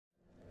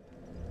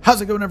How's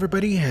it going,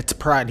 everybody? It's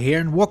Pride here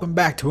and welcome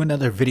back to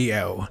another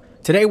video.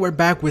 Today we're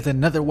back with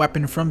another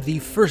weapon from the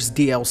first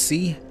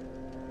DLC.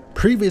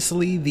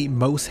 Previously the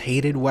most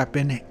hated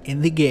weapon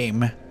in the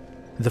game,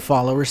 the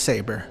follower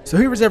Saber. So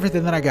here's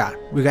everything that I got.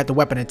 We got the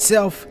weapon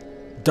itself,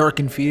 dark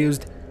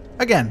infused.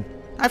 Again,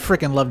 I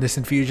freaking love this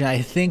infusion. I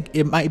think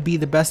it might be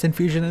the best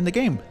infusion in the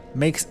game.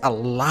 Makes a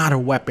lot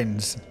of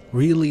weapons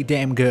really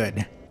damn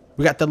good.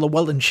 We got the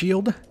Llewellyn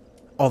shield,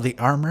 all the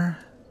armor,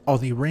 all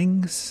the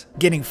rings,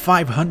 getting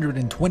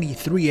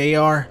 523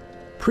 AR.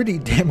 Pretty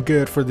damn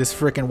good for this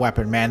freaking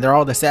weapon, man.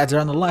 All the stats are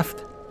on the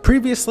left.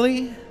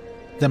 Previously,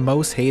 the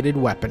most hated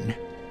weapon.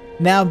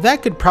 Now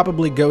that could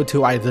probably go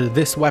to either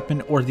this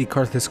weapon or the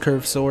Karthus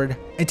curved sword.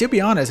 And to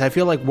be honest, I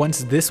feel like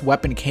once this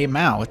weapon came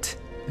out,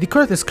 the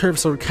Karthus curved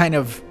sword kind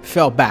of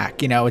fell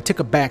back. You know, it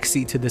took a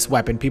backseat to this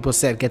weapon. People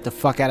said, get the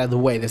fuck out of the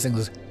way. This thing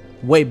was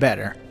way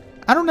better.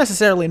 I don't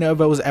necessarily know if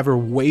it was ever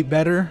way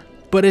better,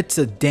 but it's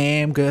a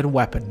damn good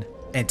weapon.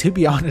 And to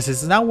be honest,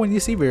 it's not one you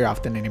see very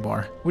often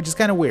anymore, which is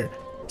kind of weird.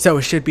 So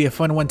it should be a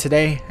fun one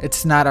today.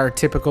 It's not our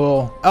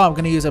typical, oh, I'm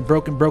going to use a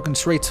broken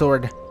straight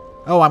sword.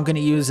 Oh, I'm going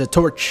to use a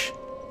torch.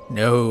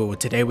 No,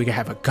 today we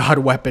have a god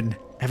weapon.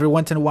 Every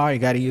once in a while, you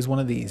got to use one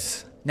of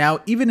these.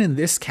 Now, even in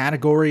this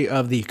category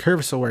of the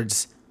curved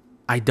swords,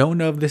 I don't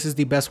know if this is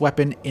the best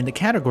weapon in the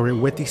category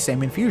with the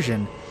same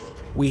infusion.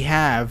 We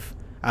have,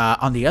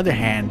 on the other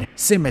hand,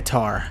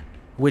 Scimitar,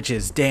 which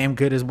is damn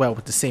good as well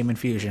with the same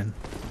infusion.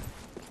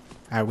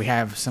 We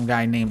have some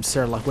guy named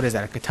Sir Luck. What is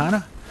that, a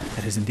katana?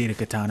 That is indeed a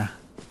katana.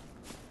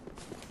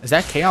 Is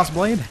that Chaos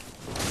Blade?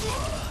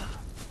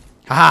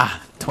 Haha,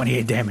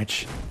 28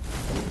 damage.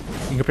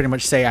 You can pretty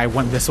much say I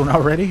won this one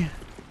already.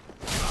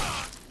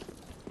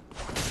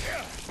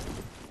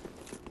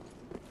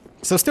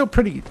 So still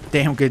pretty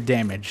damn good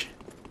damage.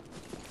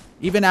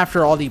 Even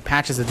after all the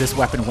patches that this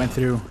weapon went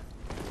through,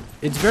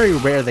 it's very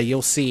rare that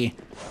you'll see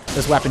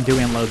this weapon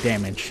doing low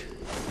damage.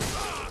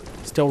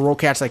 Still roll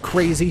cats like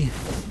crazy.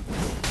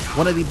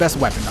 One of the best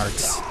weapon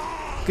arts.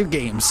 Good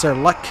game, Sir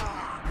Luck.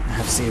 I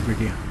have sabered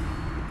you,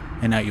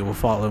 and now you will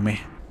follow me.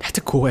 That's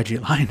a cool edgy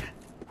line.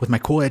 With my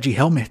cool edgy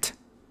helmet.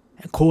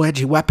 And cool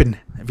edgy weapon.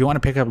 If you want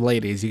to pick up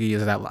ladies, you can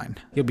use that line.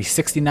 You'll be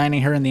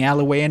 69ing her in the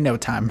alleyway in no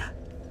time.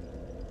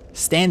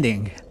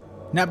 Standing.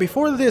 Now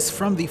before this,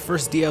 from the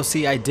first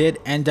DLC, I did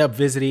end up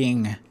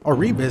visiting, or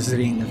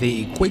revisiting,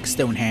 the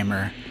Quakestone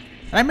Hammer.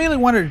 And I mainly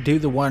wanted to do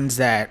the ones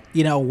that,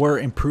 you know, were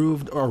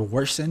improved or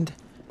worsened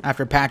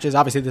after patches.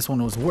 Obviously this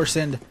one was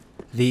worsened.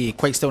 The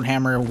Quakestone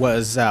Hammer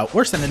was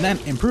worsened and then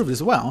improved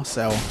as well.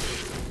 So,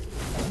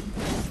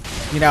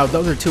 you know,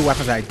 those are two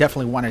weapons I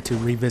definitely wanted to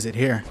revisit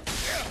here.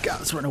 God,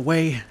 let's run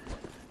away.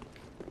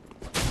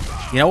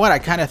 You know what? I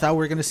kind of thought we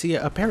were going to see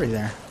a parry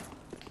there.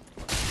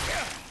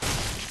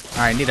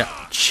 Alright, I need to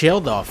chill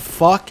the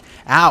fuck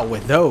out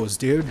with those,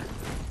 dude.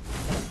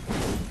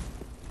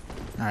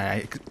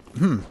 Alright,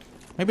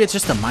 maybe it's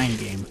just a mind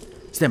game.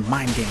 It's them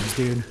mind games,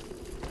 dude.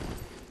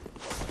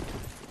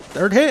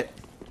 Third hit.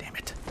 Damn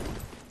it.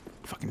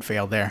 Fucking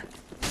failed there.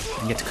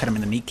 Didn't get to cut him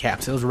in the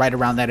kneecaps. It was right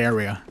around that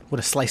area. Would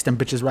have sliced them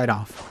bitches right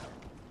off.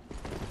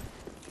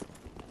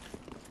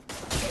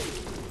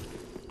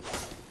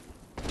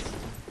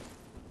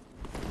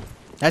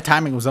 That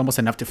timing was almost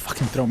enough to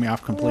fucking throw me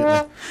off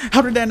completely.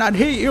 How did that not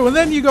hit you? And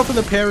then you go for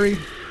the parry.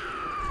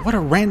 What a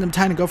random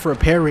time to go for a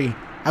parry.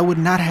 I would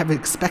not have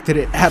expected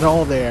it at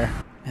all there.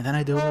 And then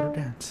I do a little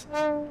dance.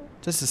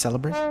 Just to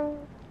celebrate.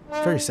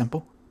 Very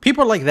simple.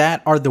 People like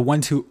that are the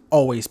ones who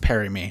always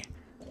parry me.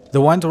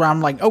 The ones where I'm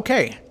like,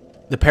 okay,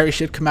 the parry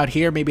should come out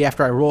here maybe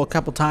after I roll a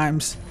couple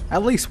times.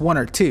 At least one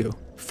or two.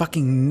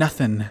 Fucking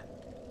nothing.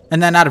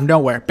 And then out of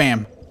nowhere,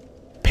 bam.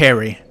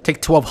 Parry.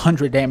 Take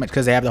 1200 damage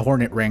because they have the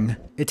Hornet Ring.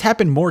 It's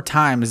happened more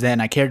times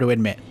than I care to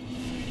admit.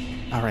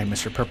 Alright,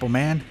 Mr. Purple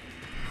Man.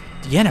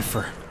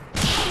 Yennefer.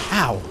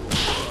 Ow.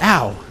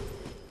 Ow.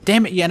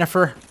 Damn it,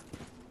 Yennefer.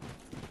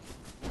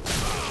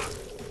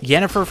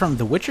 Yennefer from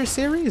the Witcher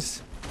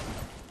series?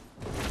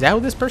 Is that who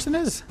this person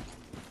is?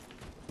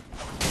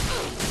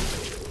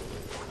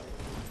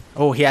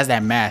 Oh, he has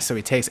that mask, so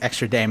he takes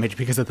extra damage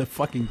because of the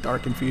fucking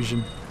dark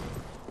infusion.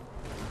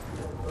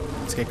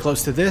 Let's get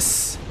close to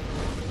this.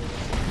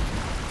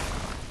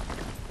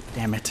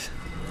 Damn it.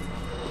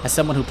 As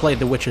someone who played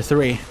The Witcher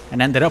 3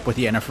 and ended up with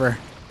Yennefer,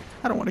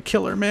 I don't want to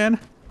kill her, man.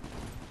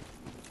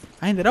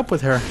 I ended up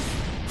with her.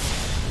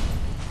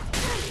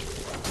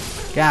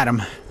 Got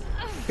him.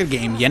 Good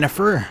game,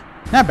 Yennefer.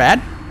 Not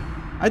bad.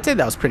 I'd say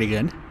that was pretty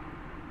good.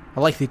 I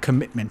like the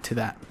commitment to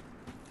that.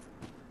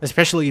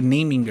 Especially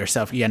naming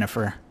yourself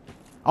Yennefer.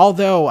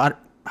 Although, I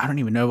don't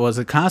even know if it was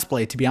a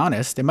cosplay, to be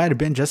honest. It might have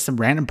been just some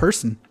random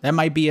person. That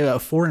might be a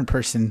foreign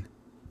person.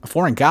 A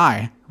foreign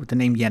guy with the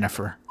name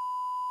Yennefer.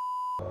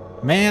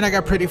 Man, I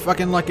got pretty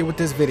fucking lucky with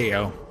this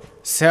video.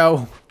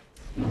 So,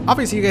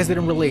 obviously you guys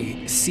didn't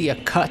really see a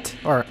cut.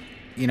 Or,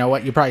 you know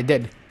what, you probably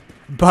did.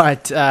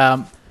 But,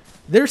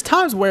 there's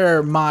times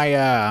where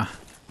my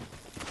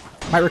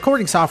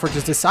recording software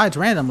just decides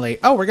randomly,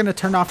 oh, we're gonna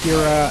turn off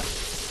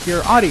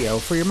your audio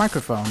for your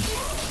microphone.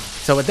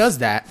 So it does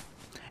that,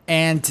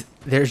 and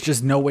there's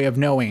just no way of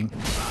knowing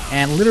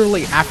And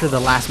literally after the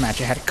last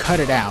match, I had to cut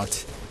it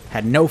out.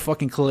 Had no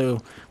fucking clue.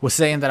 Was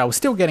saying that I was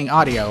still getting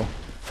audio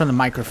from the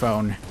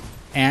microphone,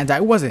 and I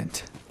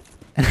wasn't.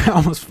 And I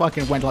almost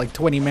fucking went like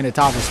 20 minutes,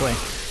 obviously,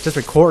 just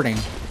recording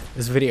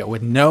this video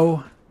with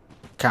no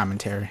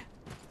commentary.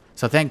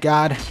 So thank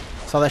God,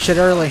 saw that shit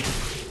early.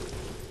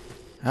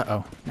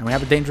 Uh-oh, now we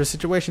have a dangerous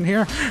situation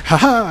here.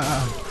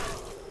 Haha!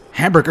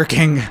 Hamburger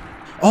King.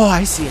 Oh,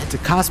 I see. It's a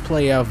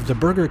cosplay of the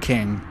Burger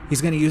King.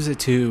 He's gonna use it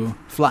to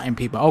flatten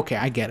people. Okay,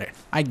 I get it.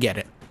 I get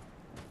it.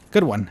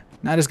 Good one.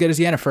 Not as good as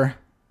Yennefer.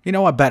 You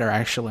know what? Better,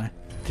 actually.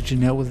 Did you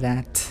know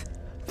that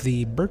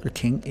the Burger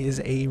King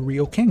is a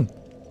real king?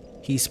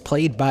 He's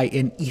played by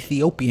an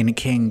Ethiopian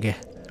king,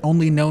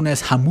 only known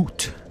as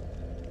Hamut.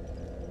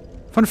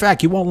 Fun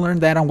fact, you won't learn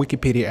that on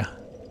Wikipedia.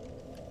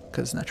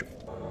 Because it's not true.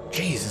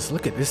 Jesus,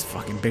 look at this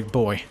fucking big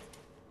boy.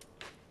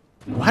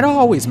 Why do I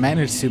always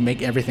manage to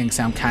make everything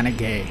sound kind of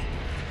gay?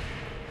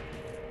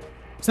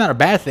 It's not a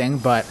bad thing,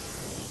 but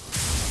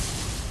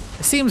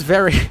it seems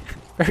very,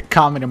 very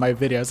common in my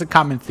videos. It's a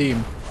common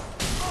theme.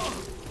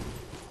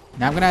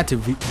 Now I'm gonna have to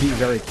be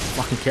very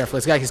fucking careful.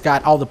 This guy, he's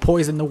got all the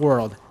poison in the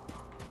world.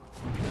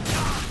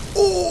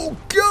 Oh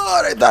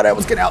God! I thought I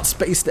was gonna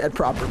outspace that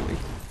properly.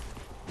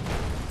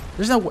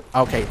 There's no way.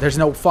 Okay, there's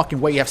no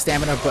fucking way you have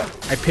stamina,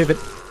 but I pivot.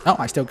 Oh,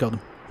 I still killed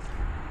him.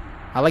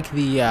 I like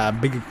the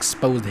big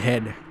exposed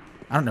head.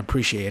 I don't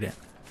appreciate it.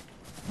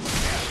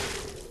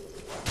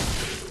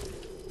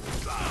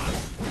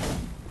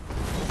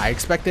 I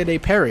expected a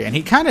parry, and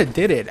he kind of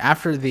did it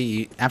after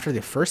the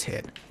first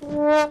hit.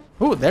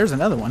 Oh, there's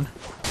another one.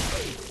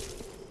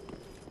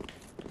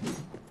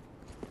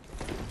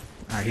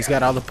 Alright, he's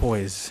got all the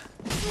poise.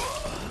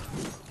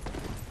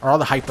 Or all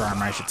the hyper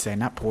armor, I should say,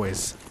 not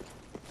poise.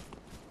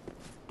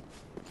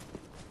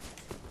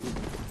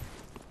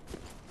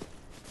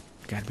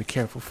 Gotta be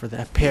careful for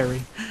that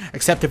parry.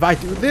 Except if I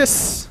do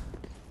this.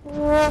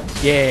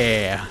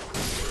 Yeah.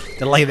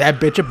 Delay that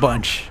bitch a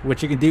bunch.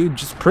 Which you can do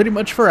just pretty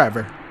much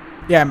forever.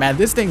 Yeah, man,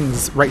 this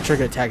thing's right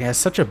trigger attack has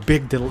such a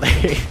big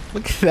delay.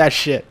 Look at that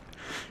shit.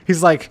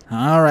 He's like,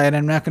 alright,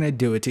 I'm not gonna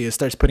do it to you.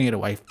 Starts putting it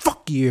away.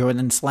 Fuck you, and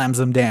then slams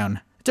them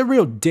down. It's a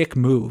real dick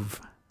move.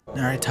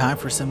 Alright, time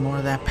for some more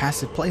of that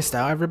passive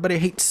playstyle everybody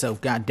hates so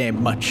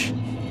goddamn much.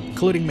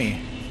 Including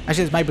me.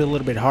 Actually, this might be a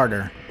little bit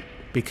harder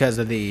because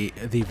of the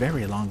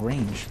very long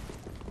range.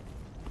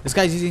 This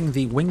guy's using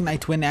the Wing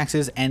Knight Twin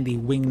Axes and the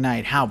Wing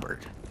Knight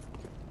Halberd.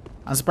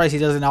 I'm surprised he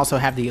doesn't also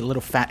have the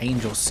little fat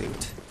angel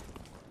suit.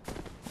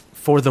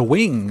 For the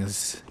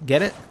wings.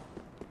 Get it?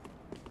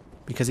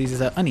 Because he's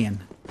an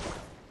onion.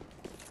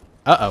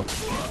 Uh-oh.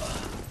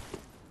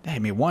 That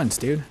hit me once,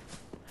 dude.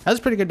 That was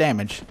pretty good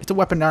damage. It's a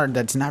weapon art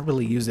that's not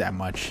really used that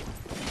much.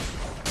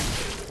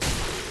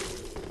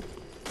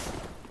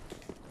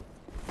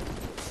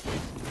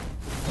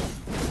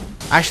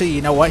 Actually,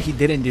 you know what? He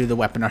didn't do the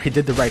weapon art. He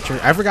did the right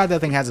trigger. I forgot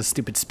that thing has a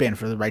stupid spin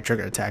for the right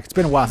trigger attack. It's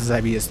been a while since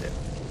I've used it.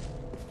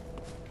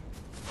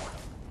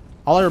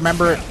 All I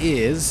remember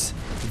is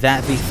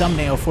that the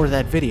thumbnail for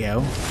that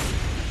video,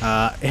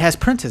 it has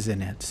princess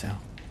in it, so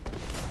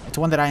it's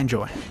one that I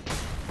enjoy.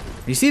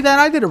 You see that?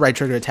 I did a right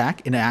trigger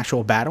attack in an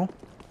actual battle.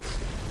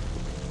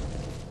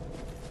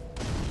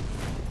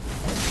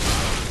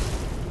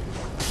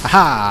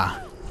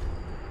 Aha!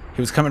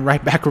 He was coming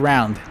right back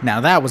around.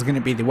 Now that was going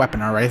to be the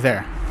weapon art right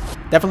there.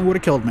 Definitely would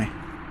have killed me.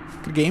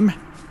 Good game,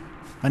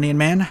 Onion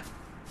Man.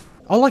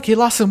 Oh look, he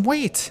lost some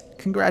weight.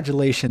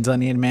 Congratulations,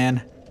 Onion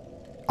Man.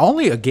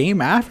 Only a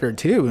game after,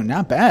 too.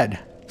 Not bad.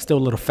 Still a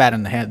little fat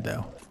in the head,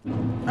 though.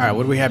 Alright,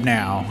 what do we have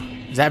now?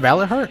 Is that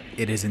Valor Heart?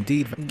 It is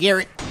indeed.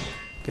 Garrett.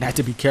 Gonna have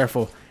to be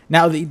careful.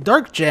 Now, the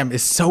Dark Gem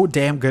is so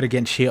damn good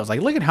against shields.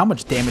 Like, look at how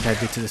much damage I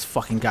did to this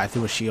fucking guy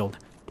through a shield.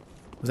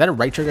 Was that a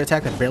right trigger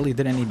attack that barely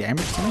did any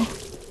damage to me?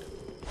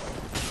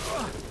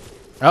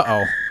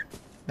 Uh-oh.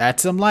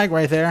 That's some lag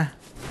right there.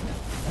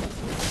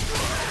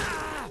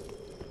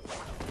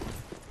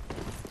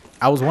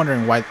 I was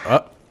wondering why...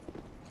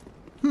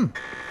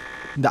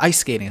 The ice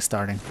skating is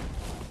starting.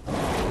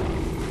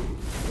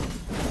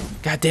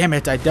 God damn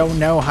it, I don't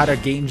know how to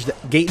gauge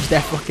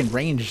that fucking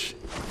range.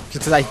 Just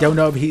because I don't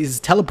know if he's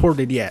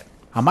teleported yet.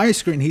 On my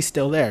screen, he's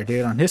still there,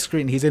 dude. On his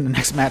screen, he's in the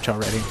next match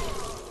already.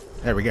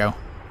 There we go.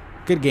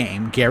 Good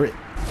game, Garrett.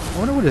 I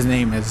wonder what his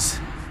name is.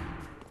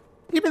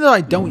 Even though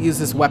I don't use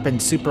this weapon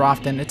super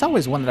often, it's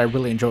always one that I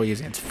really enjoy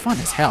using. It's fun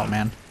as hell,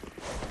 man.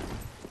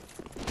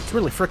 It's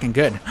really freaking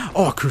good.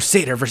 Oh, a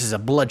Crusader versus a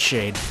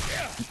Bloodshade.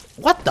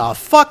 What the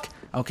fuck?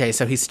 Okay,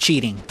 so he's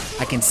cheating.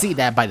 I can see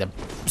that by the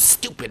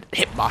stupid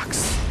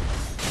hitbox.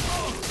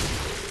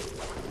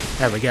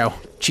 There we go.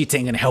 Cheats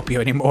ain't gonna help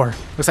you anymore.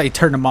 Looks like you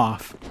turned him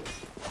off.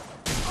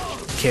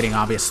 Kidding,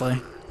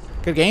 obviously.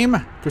 Good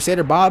game.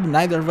 Crusader Bob,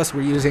 neither of us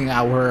were using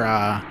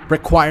our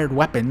required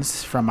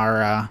weapons from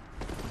our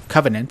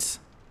covenants.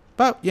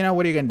 But, you know,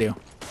 what are you gonna do?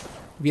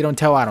 If you don't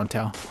tell, I don't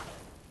tell.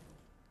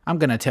 I'm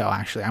gonna tell,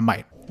 actually. I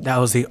might. That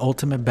was the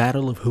ultimate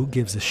battle of who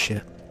gives a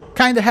shit.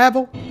 Kinda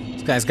Havel.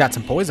 This guy's got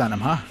some poise on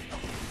him, huh?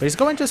 But he's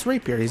going just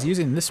rapier. He's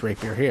using this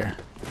rapier here.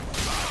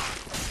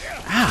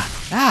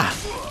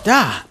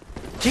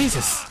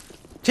 Jesus.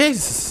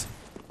 Jesus.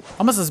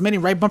 Almost as many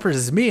right bumpers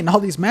as me in all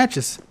these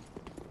matches.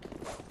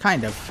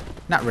 Kind of.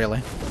 Not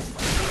really.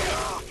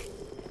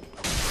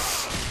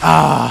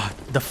 Ah,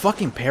 the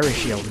fucking parry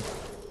shield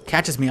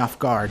catches me off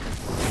guard.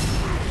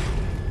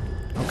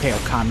 Okay,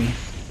 Okami.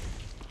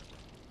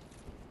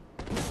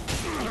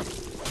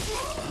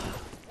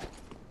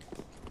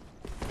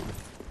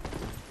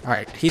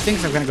 Alright, he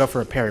thinks I'm gonna go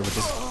for a parry, which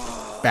is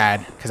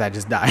bad, because I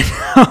just died.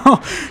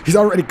 He's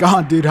already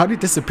gone, dude. How did he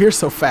disappear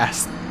so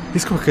fast?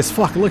 He's quick as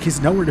fuck. Look, he's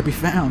nowhere to be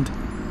found.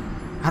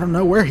 I don't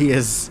know where he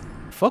is.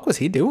 The fuck was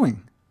he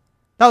doing?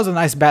 That was a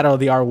nice battle of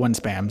the R1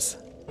 spams.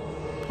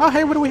 Oh,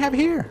 hey, what do we have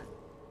here?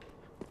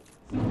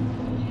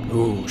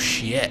 Ooh,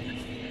 shit.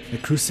 The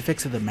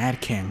Crucifix of the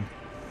Mad King.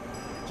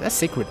 Is that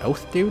Sacred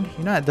Oath, dude?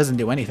 You know that doesn't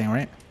do anything,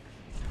 right?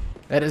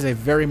 That is a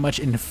very much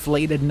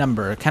inflated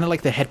number. Kind of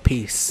like the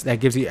headpiece that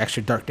gives you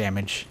extra dark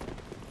damage.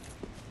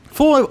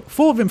 Full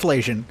of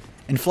inflation.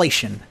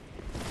 Inflation.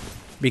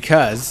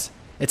 Because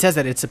it says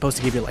that it's supposed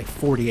to give you like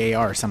 40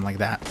 AR or something like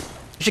that.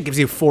 It should gives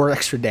you 4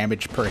 extra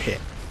damage per hit.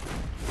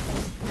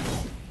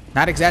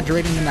 Not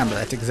exaggerating the number.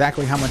 That's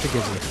exactly how much it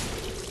gives you.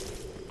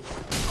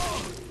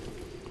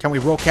 Can we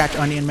roll catch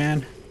Onion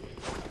Man?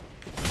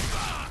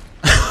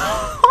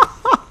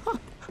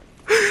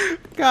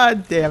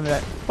 God damn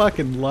that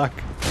fucking luck.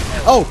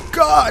 Oh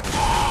god!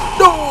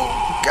 No!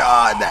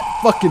 God, that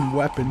fucking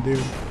weapon,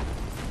 dude.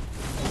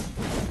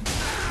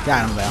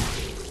 Got him though.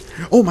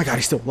 Oh my god,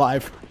 he's still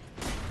alive.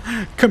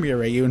 Come here,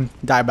 Rayun.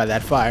 Die by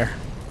that fire.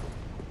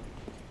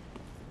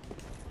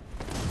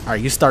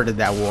 Alright, you started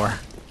that war.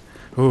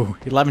 Ooh,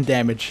 11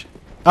 damage.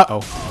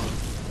 Uh-oh.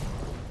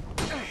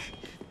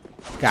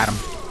 Got him.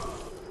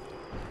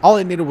 All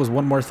I needed was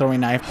one more throwing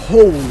knife.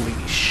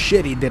 Holy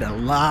shit, he did a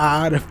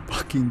lot of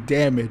fucking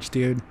damage,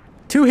 dude.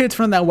 2 hits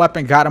from that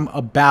weapon got him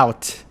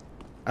about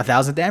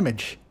 1,000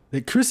 damage.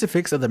 The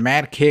Crucifix of the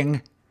Mad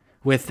King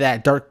with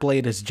that Dark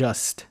Blade is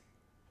just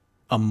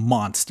a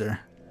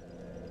monster.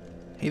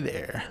 Hey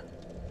there.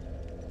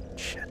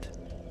 Shit.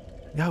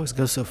 It always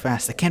goes so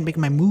fast. I can't make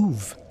my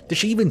move. Did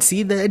she even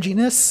see the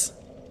edginess?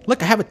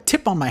 Look, I have a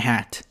tip on my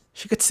hat.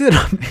 She could sit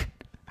on it.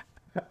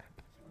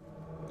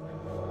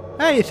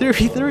 Hey,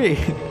 33.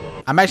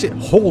 I'm actually...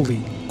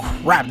 Holy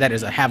crap, that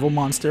is a Havel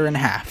monster and a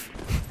half.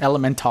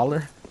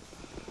 Elementaler.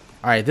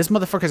 Alright, this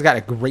motherfucker's got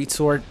a great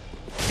sword.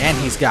 And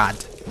he's got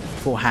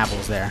full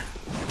Havels there.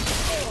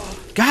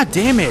 God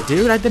damn it,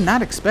 dude. I did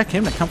not expect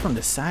him to come from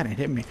the side and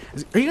hit me.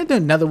 Are you going to do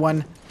another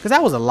one? Because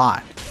that was a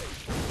lot.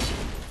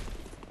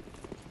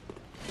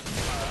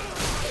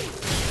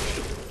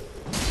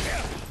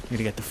 Need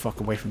to get the fuck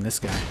away from this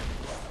guy.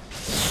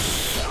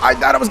 I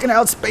thought I was going to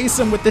outspace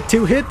him with the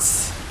 2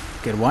 hits.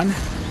 Good one.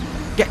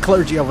 Get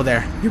Clergy over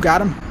there. You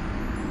got him.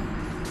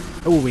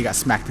 Oh, we got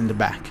smacked in the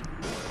back.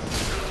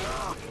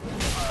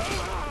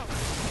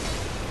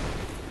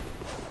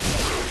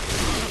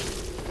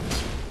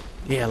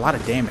 Yeah, a lot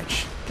of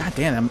damage. God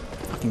damn, that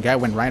fucking guy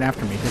went right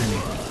after me, didn't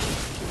he?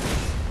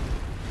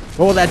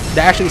 Oh, that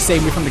actually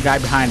saved me from the guy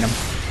behind him.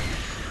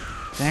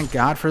 Thank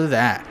God for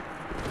that.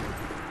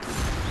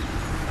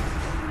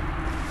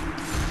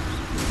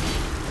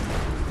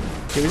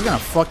 Okay, he's gonna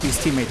fuck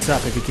these teammates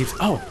up if he keeps...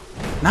 Oh,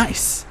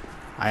 nice.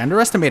 I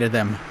underestimated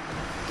them.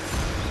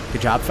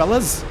 Good job,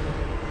 fellas.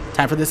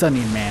 Time for this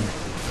Onion Man.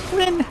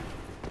 Rin.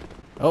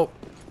 Oh,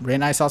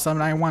 Rin, I saw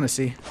something I want to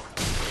see.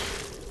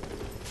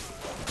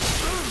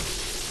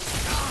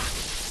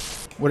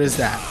 What is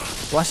that?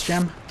 Bless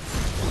gem?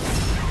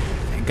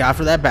 Thank God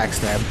for that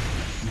backstab.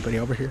 Anybody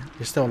over here?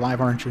 You're still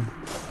alive, aren't you?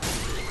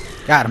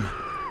 Got him.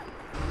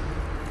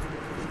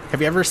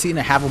 Have you ever seen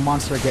a Havel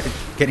monster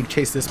getting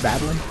chased this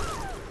badly?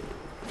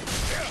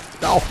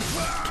 Oh,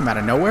 came out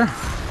of nowhere.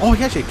 Oh,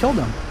 he actually killed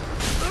him.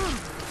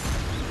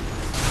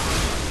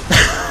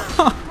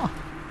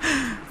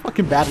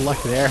 Fucking bad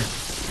luck there.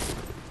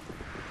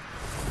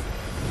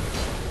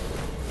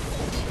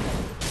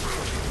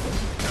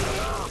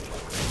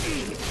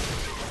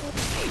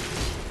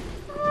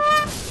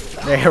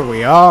 There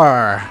we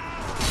are.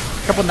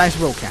 A couple nice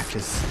roll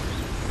catches.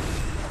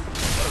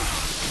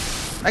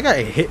 That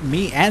guy hit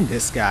me and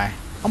this guy.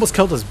 Almost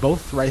killed us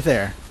both right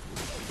there.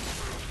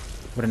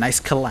 What a nice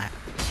collat.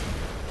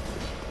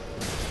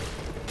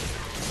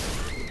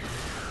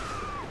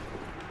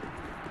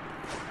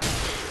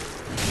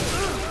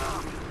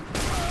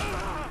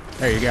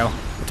 There you go.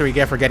 That's what we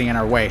get for getting in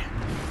our way.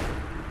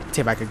 Let's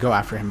see if I could go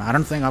after him. I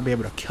don't think I'll be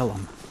able to kill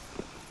him.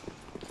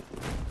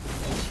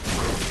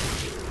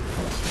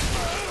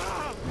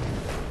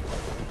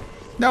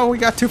 No, we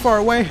got too far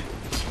away.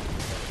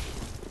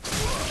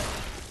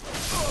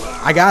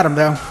 I got him,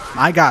 though.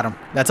 I got him.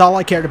 That's all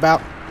I cared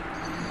about.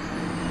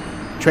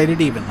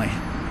 Traded evenly.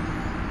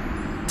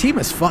 Team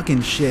is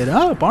fucking shit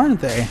up,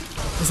 aren't they?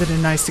 Isn't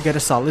it nice to get a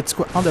solid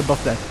squad? Oh, they're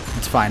both dead.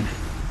 It's fine.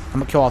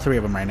 I'm gonna kill all 3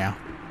 of them right now.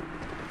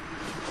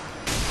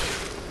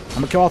 I'm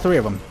gonna kill all 3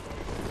 of them.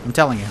 I'm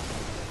telling you.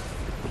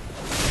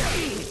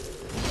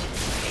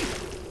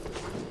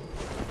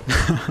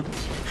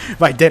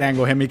 If I did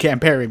angle him, he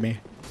can't parry me.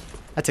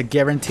 That's a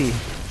guarantee.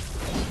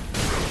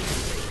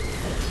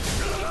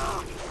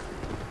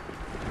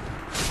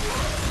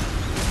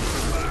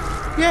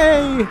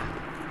 Yay!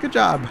 Good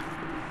job.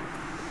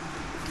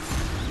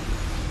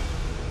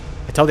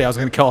 I told you I was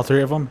gonna kill all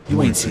 3 of them.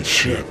 You ain't seen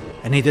shit.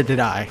 And neither did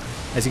I.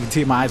 As you can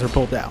see, my eyes were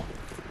pulled out.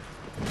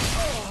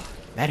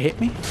 That hit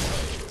me?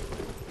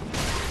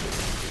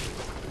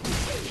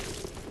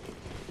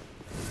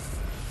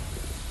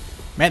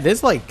 Man,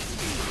 there's like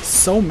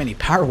so many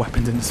power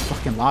weapons in this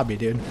fucking lobby,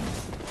 dude.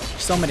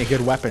 So many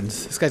good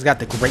weapons. This guy's got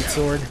the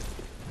greatsword.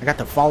 I got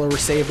the follower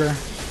saber.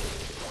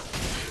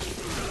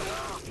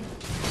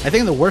 I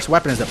think the worst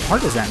weapon is the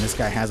partisan this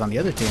guy has on the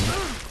other team.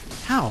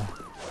 How?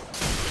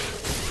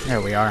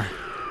 There we are.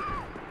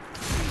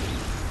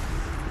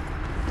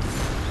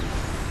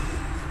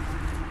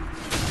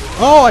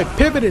 Oh, I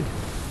pivoted.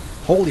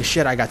 Holy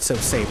shit, I got so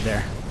saved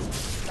there.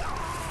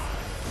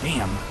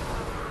 Damn.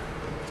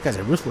 These guys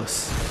are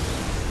ruthless.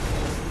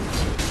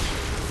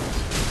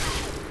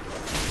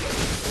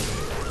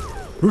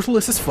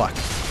 Ruthless as fuck.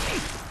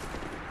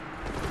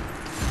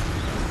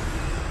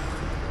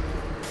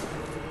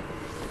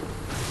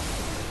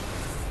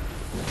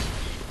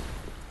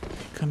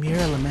 Come here,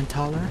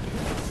 Elementaler.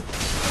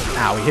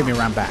 Ow, he hit me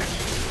around back.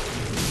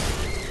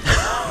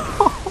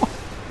 Oh,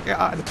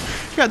 God.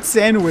 Got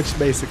sandwiched,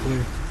 basically.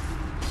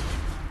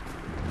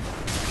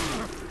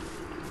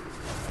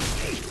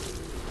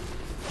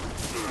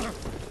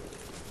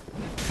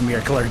 Come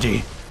here,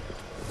 clergy.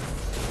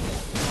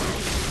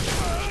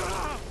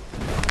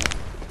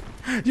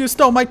 You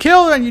stole my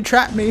kill and you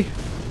trapped me.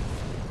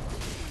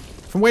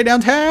 From way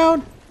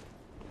downtown.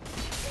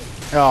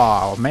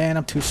 Oh, man,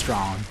 I'm too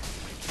strong.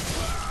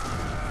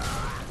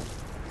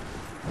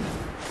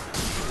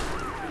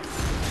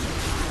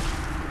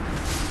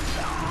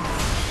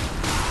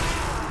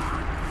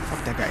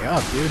 Fuck that guy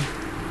up, dude.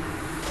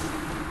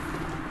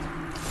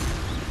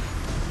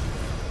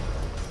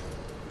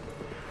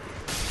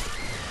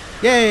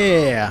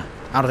 Yeah!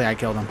 I don't think I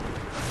killed him.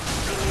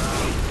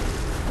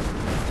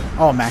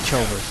 Oh, match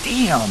over.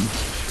 Damn!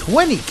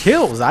 20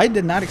 kills! I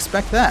did not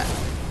expect that.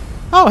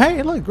 Oh,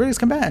 hey, look, greatest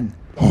combatant.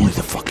 Only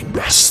the fucking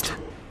best.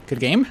 Good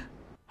game?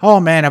 Oh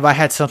man, if I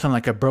had something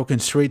like a broken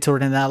straight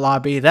sword in that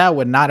lobby, that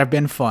would not have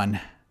been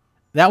fun.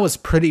 That was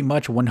pretty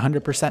much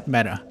 100%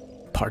 meta.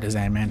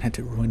 Partisan man had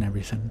to ruin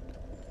everything.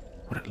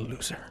 What a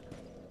loser.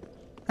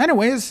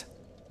 Anyways,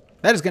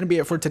 that is going to be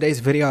it for today's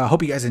video. I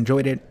hope you guys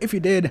enjoyed it. If you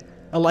did,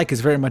 a like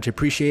is very much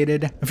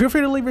appreciated. And feel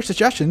free to leave your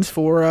suggestions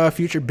for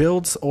future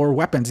builds or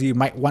weapons you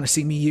might want to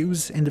see me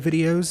use in the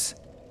videos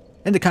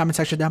in the comment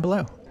section down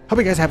below. Hope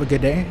you guys have a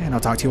good day, and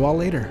I'll talk to you all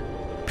later.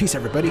 Peace,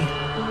 everybody.